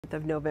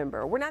of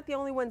November. We're not the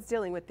only ones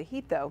dealing with the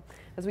heat, though.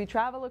 As we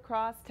travel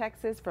across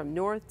Texas from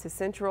north to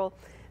central,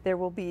 there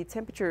will be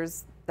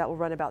temperatures that will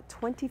run about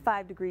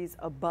 25 degrees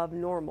above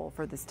normal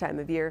for this time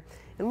of year,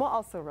 and will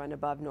also run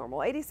above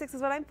normal. 86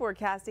 is what I'm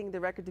forecasting, the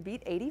record to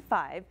beat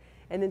 85.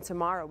 And then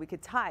tomorrow we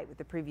could tie with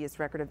the previous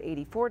record of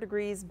 84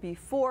 degrees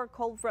before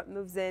cold front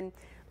moves in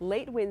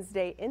late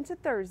Wednesday into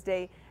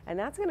Thursday, and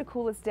that's going to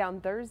cool us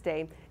down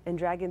Thursday and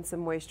drag in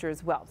some moisture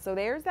as well. So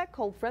there's that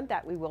cold front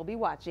that we will be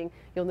watching.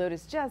 You'll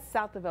notice just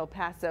south of El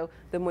Paso,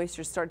 the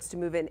moisture starts to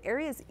move in.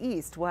 Areas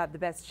east will have the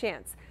best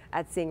chance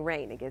at seeing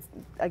rain.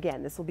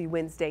 Again, this will be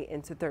Wednesday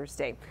into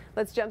Thursday.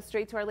 Let's jump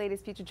straight to our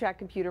latest FutureTrack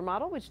computer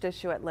model, which does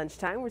show at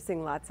lunchtime. We're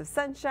seeing lots of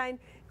sunshine,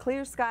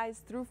 clear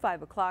skies through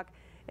 5 o'clock.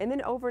 And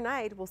then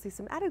overnight, we'll see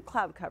some added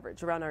cloud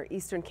coverage around our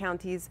eastern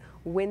counties.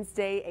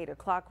 Wednesday, 8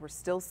 o'clock, we're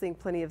still seeing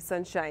plenty of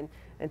sunshine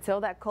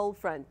until that cold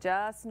front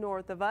just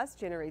north of us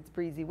generates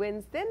breezy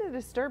winds. Then a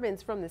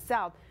disturbance from the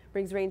south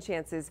brings rain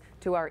chances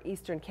to our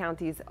eastern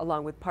counties,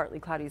 along with partly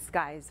cloudy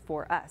skies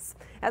for us.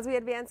 As we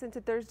advance into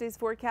Thursday's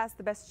forecast,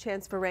 the best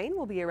chance for rain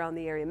will be around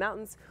the area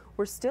mountains.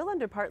 We're still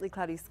under partly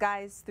cloudy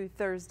skies through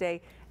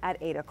Thursday at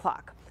 8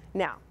 o'clock.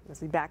 Now,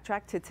 as we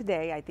backtrack to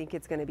today, I think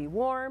it's going to be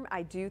warm.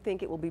 I do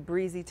think it will be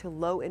breezy to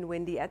low and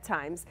windy at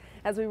times.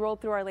 As we roll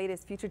through our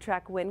latest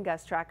FutureTrack wind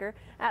gust tracker,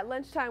 at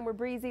lunchtime we're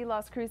breezy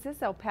Las Cruces,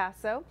 El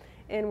Paso,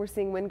 and we're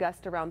seeing wind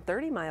gusts around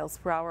 30 miles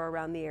per hour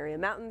around the area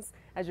mountains.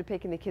 As you're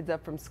picking the kids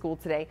up from school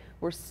today,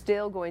 we're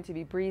still going to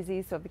be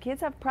breezy. So if the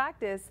kids have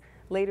practice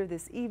later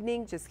this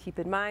evening, just keep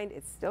in mind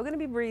it's still going to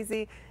be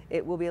breezy.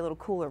 It will be a little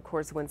cooler, of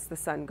course, once the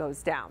sun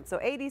goes down. So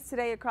 80s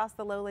today across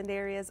the lowland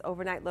areas.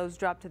 Overnight lows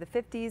drop to the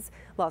 50s.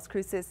 Las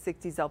Cruces,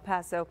 60s El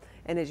Paso.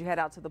 And as you head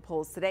out to the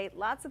polls today,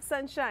 lots of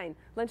sunshine.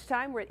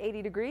 Lunchtime, we're at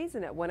 80 degrees,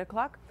 and at 1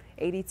 o'clock,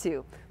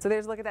 82. So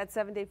there's a look at that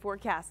 7-day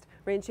forecast.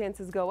 Rain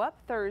chances go up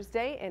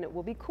Thursday, and it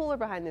will be cooler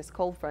behind this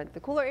cold front. The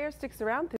cooler air sticks around through